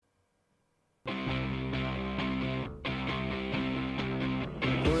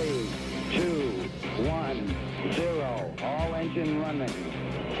Ignition running.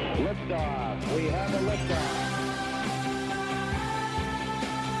 Liftoff. We have a liftoff.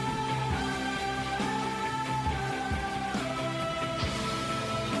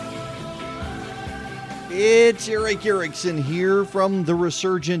 It's Eric Erickson here from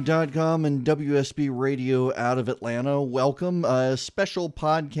TheResurgent.com and WSB Radio out of Atlanta. Welcome, a special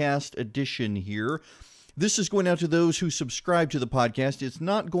podcast edition here. This is going out to those who subscribe to the podcast. It's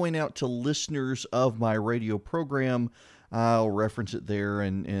not going out to listeners of my radio program. I'll reference it there,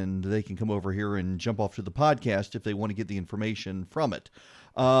 and they can come over here and jump off to the podcast if they want to get the information from it.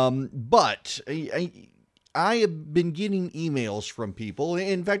 But I have been getting emails from people.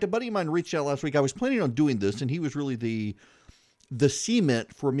 In fact, a buddy of mine reached out last week. I was planning on doing this, and he was really the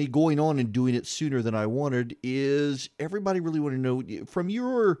cement for me going on and doing it sooner than I wanted. Is everybody really want to know from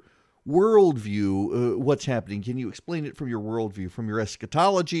your worldview what's happening? Can you explain it from your worldview, from your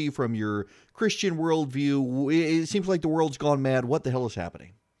eschatology, from your Christian worldview? It seems like the world's gone mad. What the hell is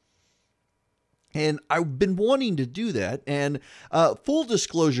happening? And I've been wanting to do that, and full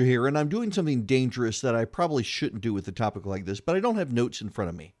disclosure here, and I'm doing something dangerous that I probably shouldn't do with a topic like this, but I don't have notes in front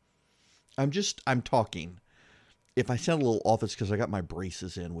of me. I'm talking. If I sound a little off, it's because I got my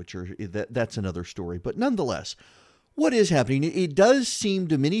braces in, which are, that's another story. But nonetheless, what is happening? It does seem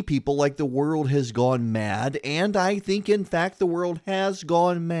to many people like the world has gone mad, and I think, in fact, the world has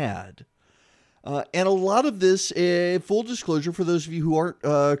gone mad. And a lot of this, full disclosure for those of you who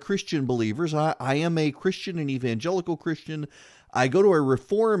aren't Christian believers, I am a Christian, an evangelical Christian. I go to a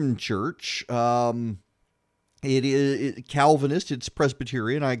Reformed church. It is Calvinist, it's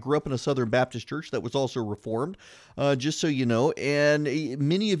Presbyterian. I grew up in a Southern Baptist church that was also Reformed, just so you know. And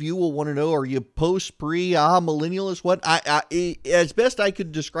many of you will want to know, are you post, pre, millennialist? What? I as best I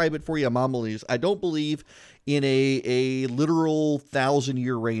could describe it for you, I'm millennialist. I don't believe in a literal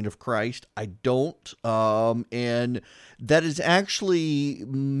 1,000-year reign of Christ. I don't. And that is actually,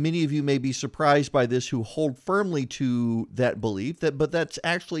 many of you may be surprised by this who hold firmly to that belief, but that's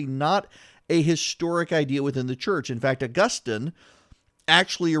actually not a historic idea within the church. In fact, Augustine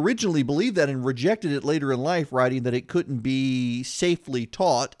actually originally believed that and rejected it later in life, writing that it couldn't be safely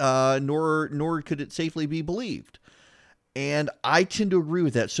taught, nor could it safely be believed. And I tend to agree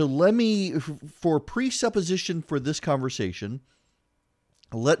with that. So let me, for presupposition for this conversation,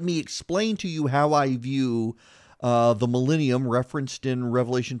 let me explain to you how I view the millennium referenced in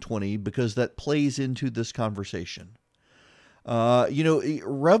Revelation 20, because that plays into this conversation.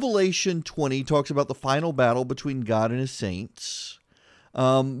 Revelation 20 talks about the final battle between God and his saints.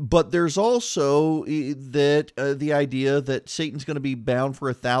 But there's also the idea that Satan's going to be bound for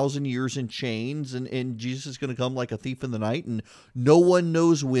 1,000 years in chains, and Jesus is going to come like a thief in the night, and no one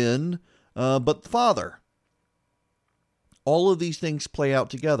knows when, but the Father. All of these things play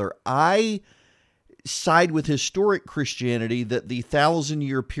out together. I side with historic Christianity that the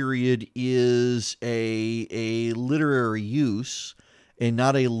 1,000-year period is a literary use and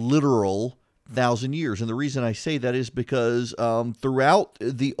not a literal 1,000 years. And the reason I say that is because throughout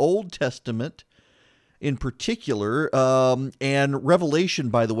the Old Testament in particular, and Revelation,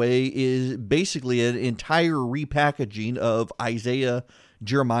 by the way, is basically an entire repackaging of Isaiah,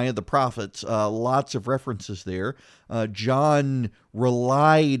 Jeremiah, the prophets, lots of references there. John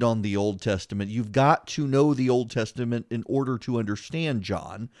relied on the Old Testament. You've got to know the Old Testament in order to understand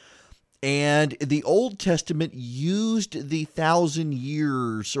John. And the Old Testament used the 1,000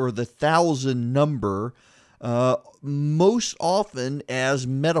 years or the 1,000 number most often as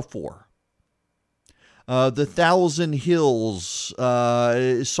metaphor. The 1,000 hills,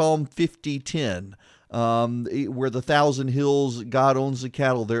 Psalm 50:10. Where the 1,000 hills, God owns the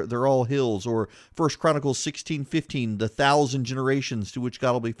cattle. They're all hills. Or 1 Chronicles 16:15, the 1,000 generations to which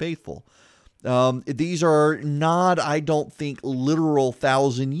God will be faithful. These are not, I don't think, literal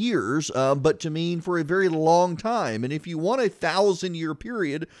 1,000 years, but to mean for a very long time. And if you want a 1,000-year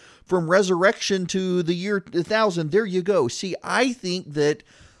period from resurrection to the year 1,000, there you go. See, I think that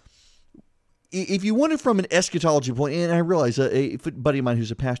if you want it from an eschatology point, and I realize a buddy of mine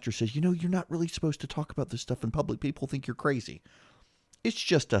who's a pastor says, you're not really supposed to talk about this stuff in public. People think you're crazy. It's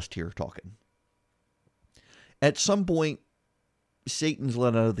just us here talking. At some point, Satan's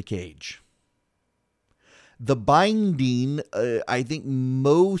let out of the cage. The binding, I think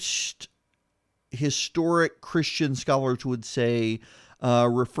most historic Christian scholars would say,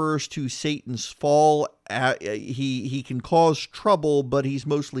 refers to Satan's fall. He can cause trouble, but he's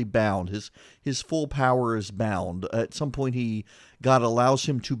mostly bound. His full power is bound. At some point, God allows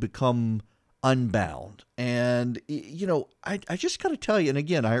him to become unbound. And, I just got to tell you, and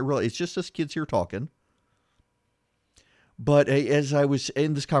again, I realize it's just us kids here talking. But as I was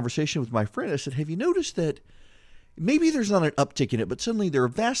in this conversation with my friend, I said, have you noticed that maybe there's not an uptick in it, but suddenly there are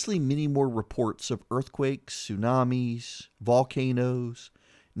vastly many more reports of earthquakes, tsunamis, volcanoes,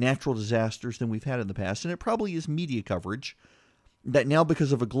 natural disasters than we've had in the past. And it probably is media coverage that now,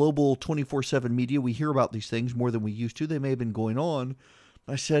 because of a global 24/7 media, we hear about these things more than we used to. They may have been going on.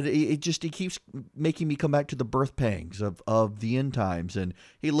 I said, it keeps making me come back to the birth pangs of the end times. And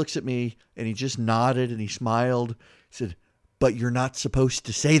he looks at me and he just nodded and he smiled. He said, but you're not supposed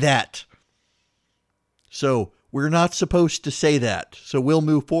to say that. So we're not supposed to say that. So we'll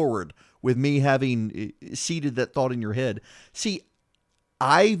move forward with me having seeded that thought in your head. See,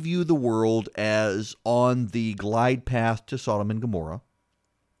 I view the world as on the glide path to Sodom and Gomorrah,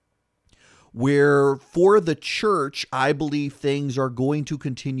 where for the church, I believe things are going to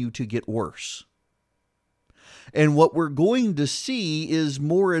continue to get worse. And what we're going to see is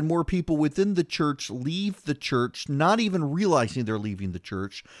more and more people within the church leave the church, not even realizing they're leaving the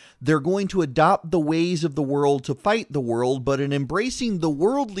church. They're going to adopt the ways of the world to fight the world, but in embracing the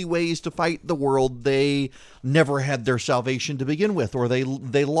worldly ways to fight the world, they never had their salvation to begin with, or they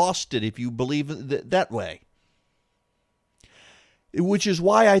lost it, if you believe that way. Which is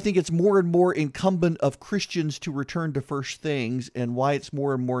why I think it's more and more incumbent of Christians to return to first things, and why it's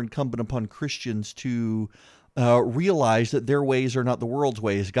more and more incumbent upon Christians to realize that their ways are not the world's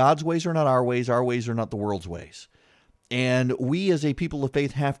ways. God's ways are not our ways are not the world's ways. And we as a people of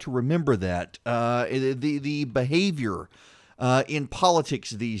faith have to remember that. The behavior in politics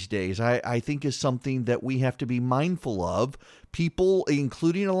these days, I think, is something that we have to be mindful of. People,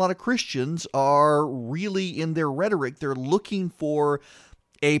 including a lot of Christians, are really, in their rhetoric, they're looking for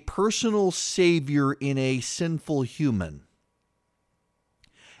a personal savior in a sinful human.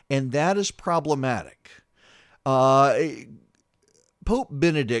 And that is problematic. Pope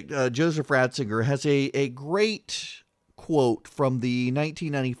Benedict, Joseph Ratzinger, has a great quote from the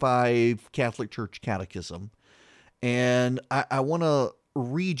 1995 Catholic Church Catechism. And I want to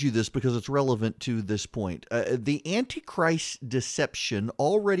read you this because it's relevant to this point. The Antichrist deception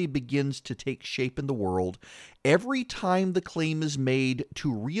already begins to take shape in the world every time the claim is made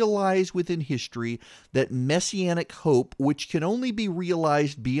to realize within history that messianic hope, which can only be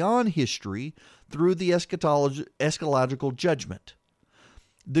realized beyond history through the eschatological judgment.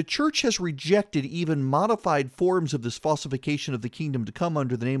 The church has rejected even modified forms of this falsification of the kingdom to come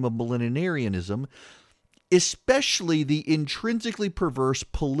under the name of millenarianism, especially the intrinsically perverse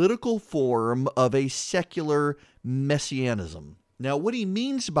political form of a secular messianism. Now, what he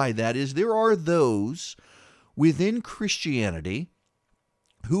means by that is there are those within Christianity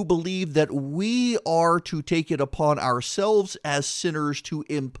who believe that we are to take it upon ourselves as sinners to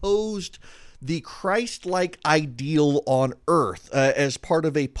impose the Christ-like ideal on earth as part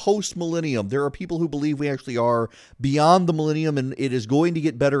of a post-millennium. There are people who believe we actually are beyond the millennium and it is going to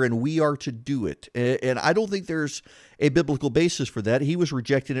get better and we are to do it. And I don't think there's a biblical basis for that. He was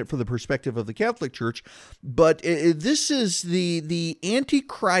rejecting it from the perspective of the Catholic Church. But this is the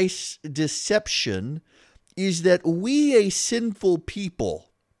Antichrist deception, is that we, a sinful people,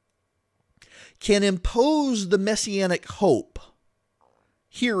 can impose the messianic hope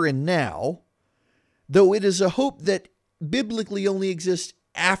here and now, though it is a hope that biblically only exists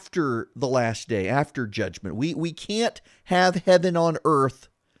after the last day, after judgment. We can't have heaven on earth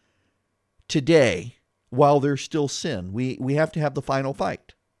today while there's still sin. We have to have the final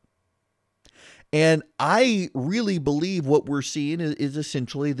fight. And I really believe what we're seeing is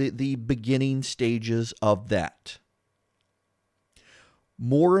essentially the beginning stages of that.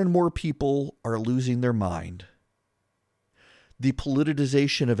 More and more people are losing their mind. The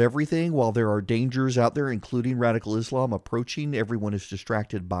politicization of everything, while there are dangers out there, including radical Islam approaching, everyone is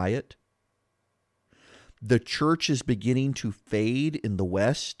distracted by it. The church is beginning to fade in the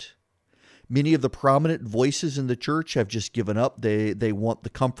West. Many of the prominent voices in the church have just given up. They want the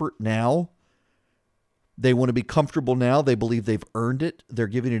comfort now. They want to be comfortable now. They believe they've earned it. They're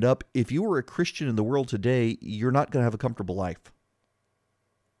giving it up. If you were a Christian in the world today, you're not going to have a comfortable life.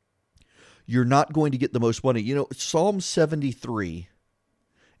 You're not going to get the most money. You know, Psalm 73.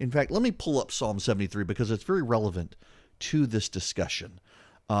 In fact, let me pull up Psalm 73 because it's very relevant to this discussion.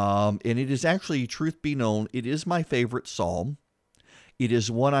 And it is actually, truth be known, it is my favorite psalm. It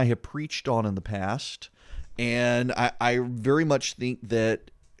is one I have preached on in the past. And I very much think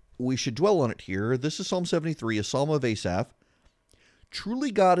that we should dwell on it here. This is Psalm 73, a psalm of Asaph.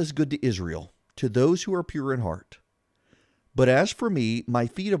 Truly God is good to Israel, to those who are pure in heart. But as for me, my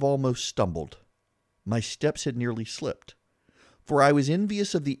feet have almost stumbled. My steps had nearly slipped. For I was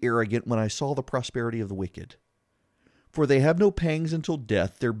envious of the arrogant when I saw the prosperity of the wicked. For they have no pangs until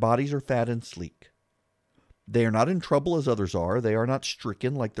death, their bodies are fat and sleek. They are not in trouble as others are. They are not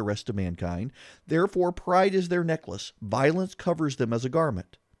stricken like the rest of mankind. Therefore, pride is their necklace. Violence covers them as a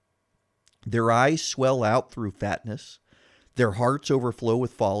garment. Their eyes swell out through fatness. Their hearts overflow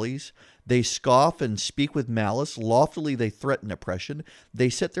with follies. They scoff and speak with malice. Loftily they threaten oppression. They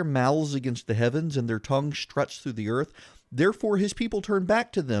set their mouths against the heavens, and their tongue struts through the earth. Therefore his people turn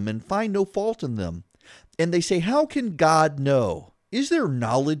back to them and find no fault in them. And they say, how can God know? Is there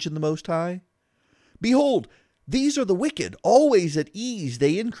knowledge in the Most High? Behold, these are the wicked, always at ease,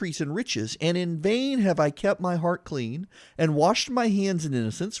 they increase in riches, and in vain have I kept my heart clean, and washed my hands in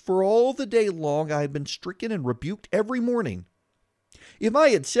innocence, for all the day long I have been stricken and rebuked every morning. If I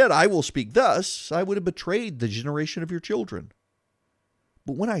had said, I will speak thus, I would have betrayed the generation of your children.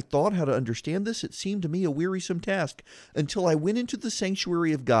 But when I thought how to understand this, it seemed to me a wearisome task, until I went into the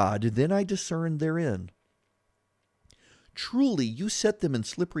sanctuary of God, then I discerned therein. Truly, you set them in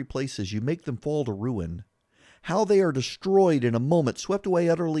slippery places, you make them fall to ruin. How they are destroyed in a moment, swept away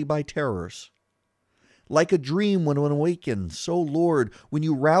utterly by terrors. Like a dream when one awakens, so, Lord, when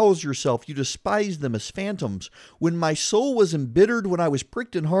you rouse yourself, you despise them as phantoms. When my soul was embittered, when I was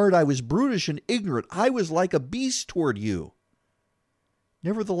pricked in heart, I was brutish and ignorant. I was like a beast toward you.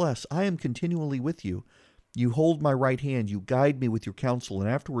 Nevertheless, I am continually with you. You hold my right hand, you guide me with your counsel, and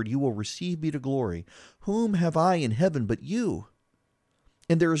afterward you will receive me to glory. Whom have I in heaven but you?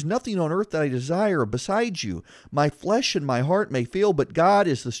 And there is nothing on earth that I desire besides you. My flesh and my heart may fail, but God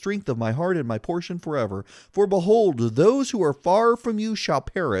is the strength of my heart and my portion forever. For behold, those who are far from you shall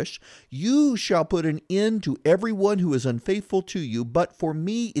perish. You shall put an end to everyone who is unfaithful to you. But for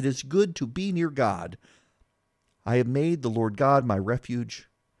me it is good to be near God. I have made the Lord God my refuge,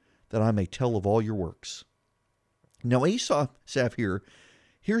 that I may tell of all your works. Now Asaph here,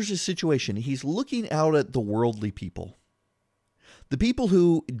 here's his situation. He's looking out at the worldly people. The people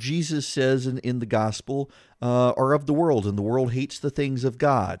who Jesus says in the gospel are of the world, and the world hates the things of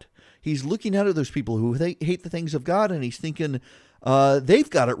God. He's looking out at those people who hate the things of God, and he's thinking, they've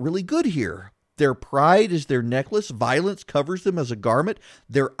got it really good here. Their pride is their necklace. Violence covers them as a garment.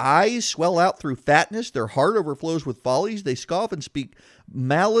 Their eyes swell out through fatness. Their heart overflows with follies. They scoff and speak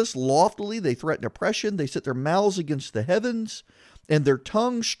malice loftily. They threaten oppression. They set their mouths against the heavens, and their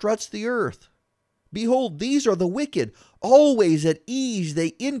tongue struts the earth. Behold, these are the wicked, always at ease, they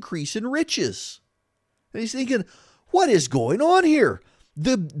increase in riches. And he's thinking, what is going on here?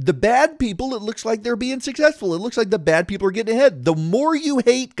 The bad people, it looks like they're being successful. It looks like the bad people are getting ahead. The more you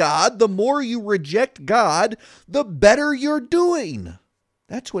hate God, the more you reject God, the better you're doing.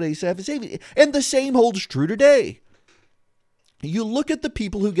 That's what Asaph is saying. And the same holds true today. You look at the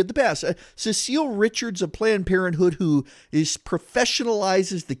people who get the pass. Cecile Richards of Planned Parenthood, who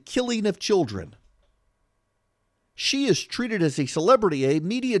professionalizes the killing of children. She is treated as a celebrity, a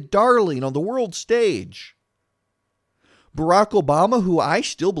media darling on the world stage. Barack Obama, who I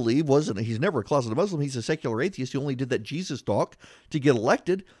still believe he's never a closeted Muslim, he's a secular atheist, he only did that Jesus talk to get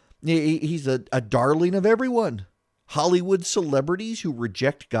elected. He's a darling of everyone. Hollywood celebrities who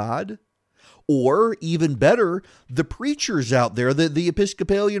reject God. Or, even better, the preachers out there, the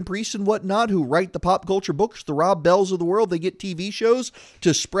Episcopalian priests and whatnot who write the pop culture books, the Rob Bells of the world, they get TV shows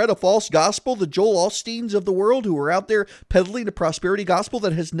to spread a false gospel, the Joel Osteens of the world who are out there peddling a prosperity gospel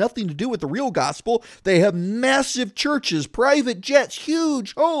that has nothing to do with the real gospel. They have massive churches, private jets,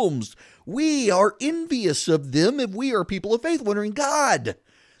 huge homes. We are envious of them if we are people of faith, wondering, God,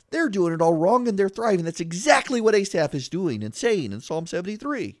 they're doing it all wrong and they're thriving. That's exactly what Asaph is doing and saying in Psalm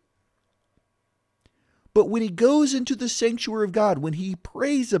 73. But when he goes into the sanctuary of God, when he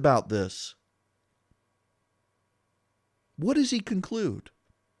prays about this, what does he conclude?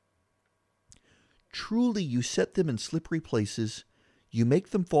 Truly you set them in slippery places, you make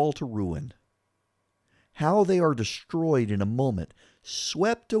them fall to ruin. How they are destroyed in a moment,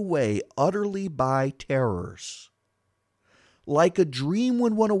 swept away utterly by terrors. Like a dream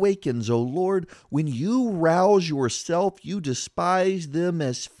when one awakens, O Lord, when you rouse yourself, you despise them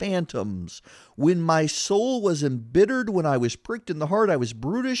as phantoms. When my soul was embittered, when I was pricked in the heart, I was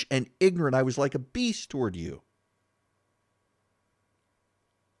brutish and ignorant. I was like a beast toward you.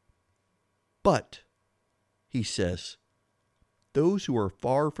 But, he says, those who are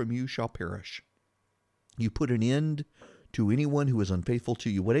far from you shall perish. You put an end to anyone who is unfaithful to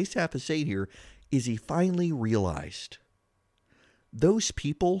you. What Asaph is saying here is he finally realized those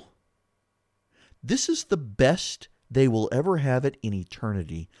people, this is the best they will ever have it in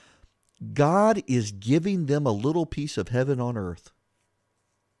eternity. God is giving them a little piece of heaven on earth.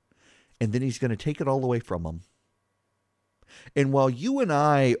 And then he's going to take it all away from them. And while you and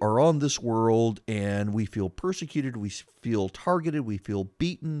I are on this world and we feel persecuted, we feel targeted, we feel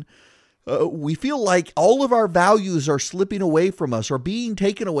beaten, We feel like all of our values are slipping away from us, or being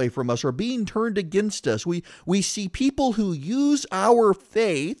taken away from us, or being turned against us. We see people who use our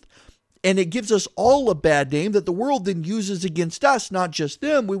faith, and it gives us all a bad name that the world then uses against us, not just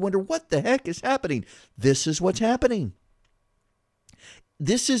them. We wonder, what the heck is happening? This is what's happening.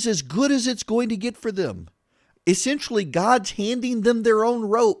 This is as good as it's going to get for them. Essentially, God's handing them their own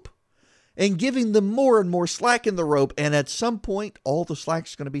rope and giving them more and more slack in the rope. And at some point, all the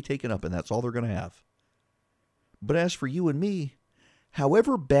slack's going to be taken up, and that's all they're going to have. But as for you and me,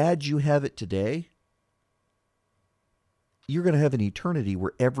 however bad you have it today, you're going to have an eternity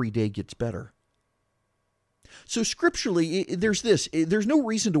where every day gets better. So scripturally, there's no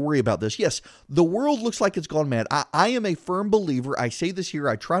reason to worry about this. Yes, the world looks like it's gone mad. I am a firm believer. I say this here.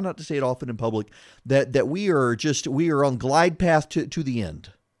 I try not to say it often in public, that we are on glide path to the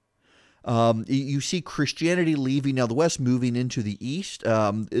end. You see Christianity leaving now the West, moving into the East.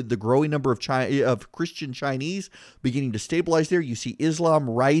 The growing number of Christian Chinese beginning to stabilize there. You see Islam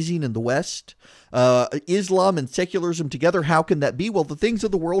rising in the West. Islam and secularism together. How can that be? Well, the things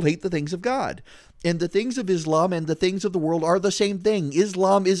of the world hate the things of God. And the things of Islam and the things of the world are the same thing.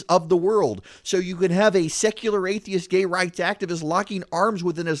 Islam is of the world. So you can have a secular atheist gay rights activist locking arms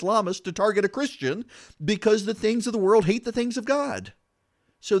with an Islamist to target a Christian because the things of the world hate the things of God.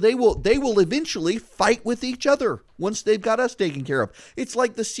 So they will eventually fight with each other once they've got us taken care of. It's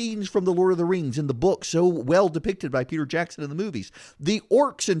like the scenes from The Lord of the Rings in the book, so well depicted by Peter Jackson in the movies. The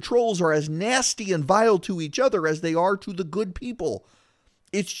orcs and trolls are as nasty and vile to each other as they are to the good people.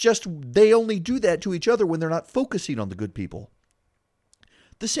 It's just they only do that to each other when they're not focusing on the good people.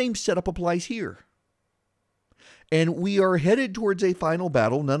 The same setup applies here. And we are headed towards a final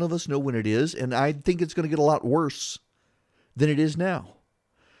battle. None of us know when it is, and I think it's going to get a lot worse than it is now.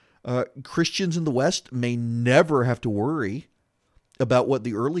 Christians in the West may never have to worry about what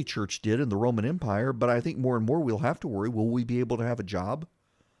the early church did in the Roman Empire, but I think more and more we'll have to worry. Will we be able to have a job?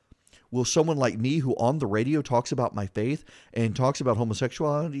 Will someone like me, who on the radio talks about my faith and talks about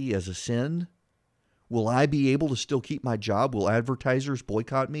homosexuality as a sin, will I be able to still keep my job? Will advertisers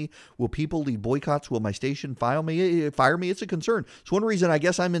boycott me? Will people lead boycotts? Will my station fire me? It's a concern. It's one reason I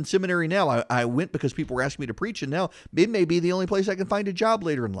guess I'm in seminary now. I went because people were asking me to preach, and now it may be the only place I can find a job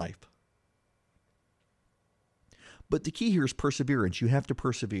later in life. But the key here is perseverance. You have to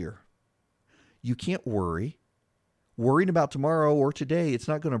persevere. You can't worry. Worrying about tomorrow or today, it's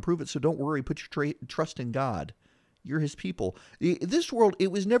not going to improve it, so don't worry. Put your trust in God. You're his people. This world,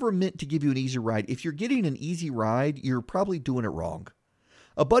 it was never meant to give you an easy ride. If you're getting an easy ride, you're probably doing it wrong.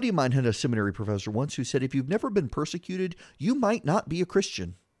 A buddy of mine had a seminary professor once who said, if you've never been persecuted, you might not be a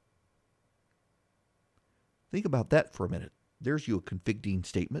Christian. Think about that for a minute. There's you a convicting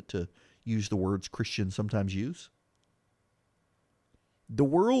statement, to use the words Christians sometimes use. The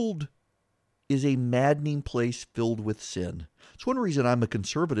world is a maddening place filled with sin. It's one reason I'm a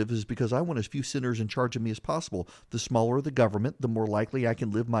conservative, is because I want as few sinners in charge of me as possible. The smaller the government, the more likely I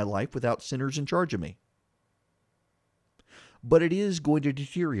can live my life without sinners in charge of me. But it is going to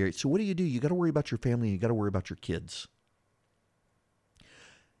deteriorate. So what do? You got to worry about your family, and you got to worry about your kids.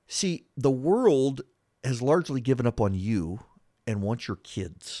 See, the world has largely given up on you and wants your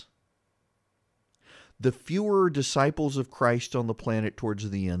kids. The fewer disciples of Christ on the planet towards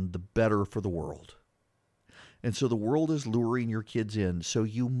the end, the better for the world. And so the world is luring your kids in. So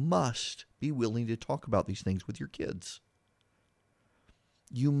you must be willing to talk about these things with your kids.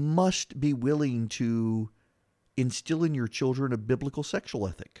 You must be willing to instill in your children a biblical sexual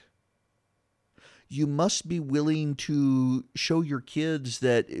ethic. You must be willing to show your kids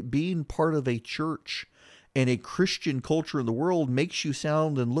that being part of a church and a Christian culture in the world makes you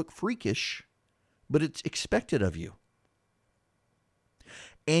sound and look freakish, but it's expected of you.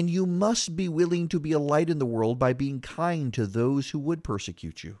 And you must be willing to be a light in the world by being kind to those who would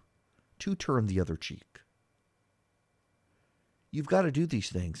persecute you, to turn the other cheek. You've got to do these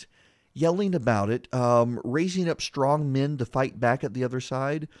things. Yelling about it, raising up strong men to fight back at the other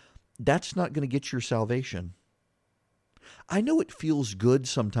side, that's not going to get your salvation. I know it feels good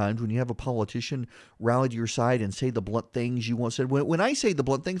sometimes when you have a politician rally to your side and say the blunt things you once said. When I say the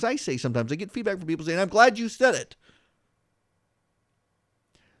blunt things I say sometimes, I get feedback from people saying, I'm glad you said it.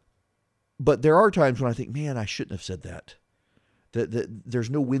 But there are times when I think, man, I shouldn't have said that. That there's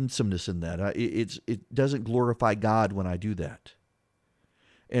no winsomeness in that. It doesn't glorify God when I do that.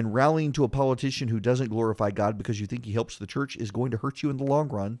 And rallying to a politician who doesn't glorify God because you think he helps the church is going to hurt you in the long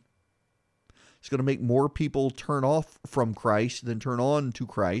run. It's going to make more people turn off from Christ than turn on to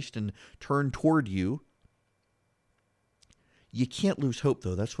Christ and turn toward you. You can't lose hope,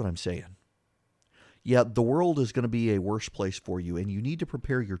 though. That's what I'm saying. yeah, the world is going to be a worse place for you, and you need to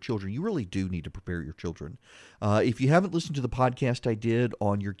prepare your children. You really do need to prepare your children. If you haven't listened to the podcast I did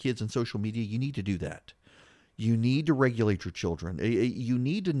on your kids and social media, you need to do that. You need to regulate your children. You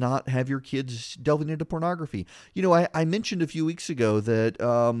need to not have your kids delving into pornography. I mentioned a few weeks ago that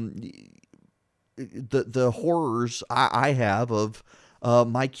the horrors I have of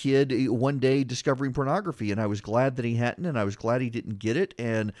my kid one day discovering pornography, and I was glad that he hadn't, and I was glad he didn't get it,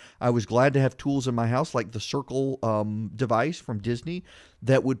 and I was glad to have tools in my house like the Circle device from Disney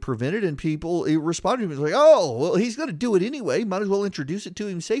that would prevent it, and people responded to me like, oh, well, he's going to do it anyway, might as well introduce it to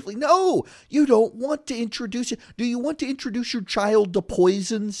him safely. No, you don't want to introduce it. Do you want to introduce your child to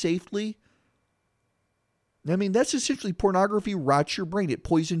poison safely? I mean, that's essentially pornography rots your brain. It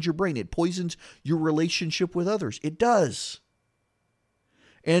poisons your brain. It poisons your relationship with others. It does.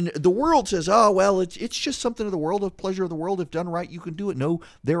 And the world says, oh, well, it's just something of the world, a pleasure of the world. If done right, you can do it. No,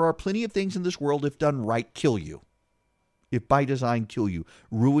 there are plenty of things in this world, if done right, kill you. If by design, kill you,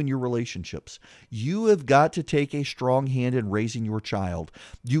 ruin your relationships. You have got to take a strong hand in raising your child.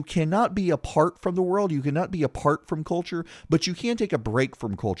 You cannot be apart from the world. You cannot be apart from culture, but you can take a break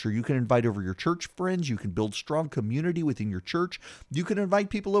from culture. You can invite over your church friends. You can build strong community within your church. You can invite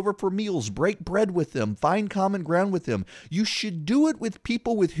people over for meals, break bread with them, find common ground with them. You should do it with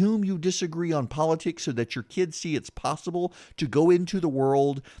people with whom you disagree on politics so that your kids see it's possible to go into the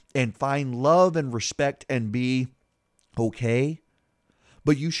world and find love and respect and be okay,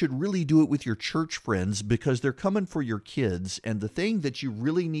 but you should really do it with your church friends because they're coming for your kids. And the thing that you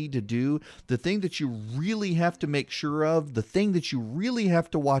really need to do, the thing that you really have to make sure of, the thing that you really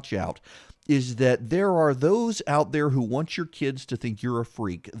have to watch out is that there are those out there who want your kids to think you're a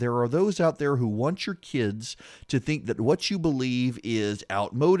freak. There are those out there who want your kids to think that what you believe is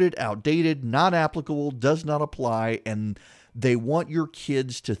outmoded, outdated, not applicable, does not apply, and they want your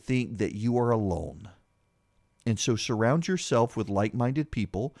kids to think that you are alone. And so surround yourself with like-minded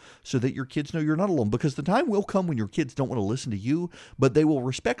people so that your kids know you're not alone. Because the time will come when your kids don't want to listen to you, but they will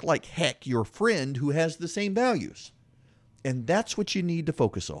respect like heck your friend who has the same values. And that's what you need to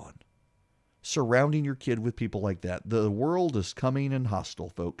focus on. Surrounding your kid with people like that. The world is coming and hostile,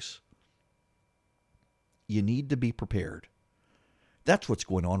 folks. You need to be prepared. That's what's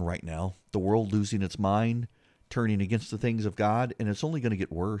going on right now. The world losing its mind, turning against the things of God, and it's only going to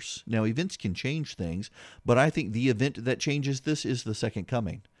get worse. Now, events can change things, but I think the event that changes this is the second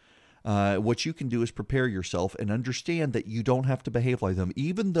coming. What you can do is prepare yourself and understand that you don't have to behave like them,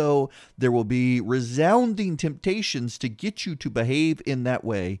 even though there will be resounding temptations to get you to behave in that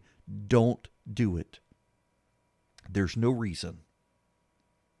way. Don't do it. There's no reason.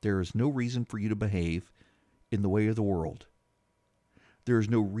 There is no reason for you to behave in the way of the world. There is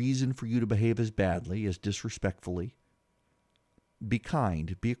no reason for you to behave as badly, as disrespectfully. Be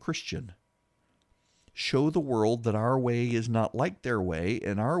kind. Be a Christian. Show the world that our way is not like their way,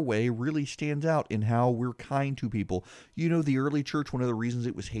 and our way really stands out in how we're kind to people. You know, the early church, one of the reasons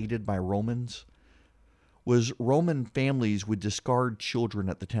it was hated by Romans was Roman families would discard children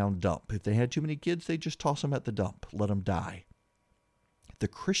at the town dump. If they had too many kids, they'd just toss them at the dump, let them die. The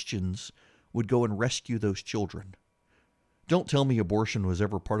Christians would go and rescue those children. Don't tell me abortion was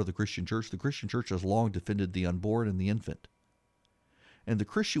ever part of the Christian church. The Christian church has long defended the unborn and the infant. And the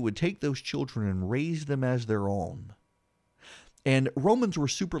Christian would take those children and raise them as their own. And Romans were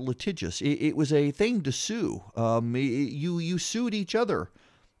super litigious. It was a thing to sue. You sued each other,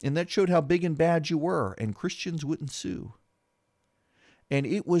 and that showed how big and bad you were, and Christians wouldn't sue. And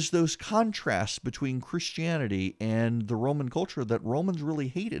it was those contrasts between Christianity and the Roman culture that Romans really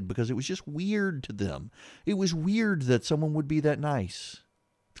hated because it was just weird to them. It was weird that someone would be that nice.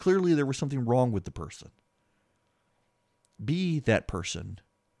 Clearly there was something wrong with the person. Be that person.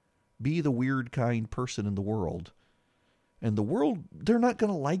 Be the weird, kind person in the world. And the world, they're not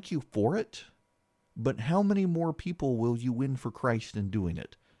going to like you for it. But how many more people will you win for Christ in doing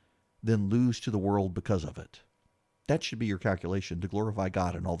it than lose to the world because of it? That should be your calculation, to glorify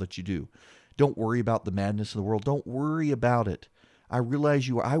God in all that you do. Don't worry about the madness of the world. Don't worry about it. I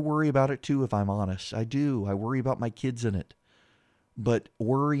realize I worry about it too, if I'm honest. I do. I worry about my kids in it. But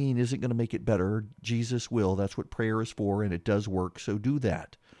worrying isn't going to make it better. Jesus will. That's what prayer is for, and it does work. So do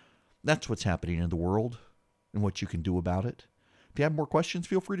that. That's what's happening in the world and what you can do about it. If you have more questions,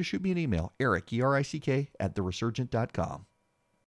 feel free to shoot me an email. Eric, E-R-I-C-K, @theresurgent.com.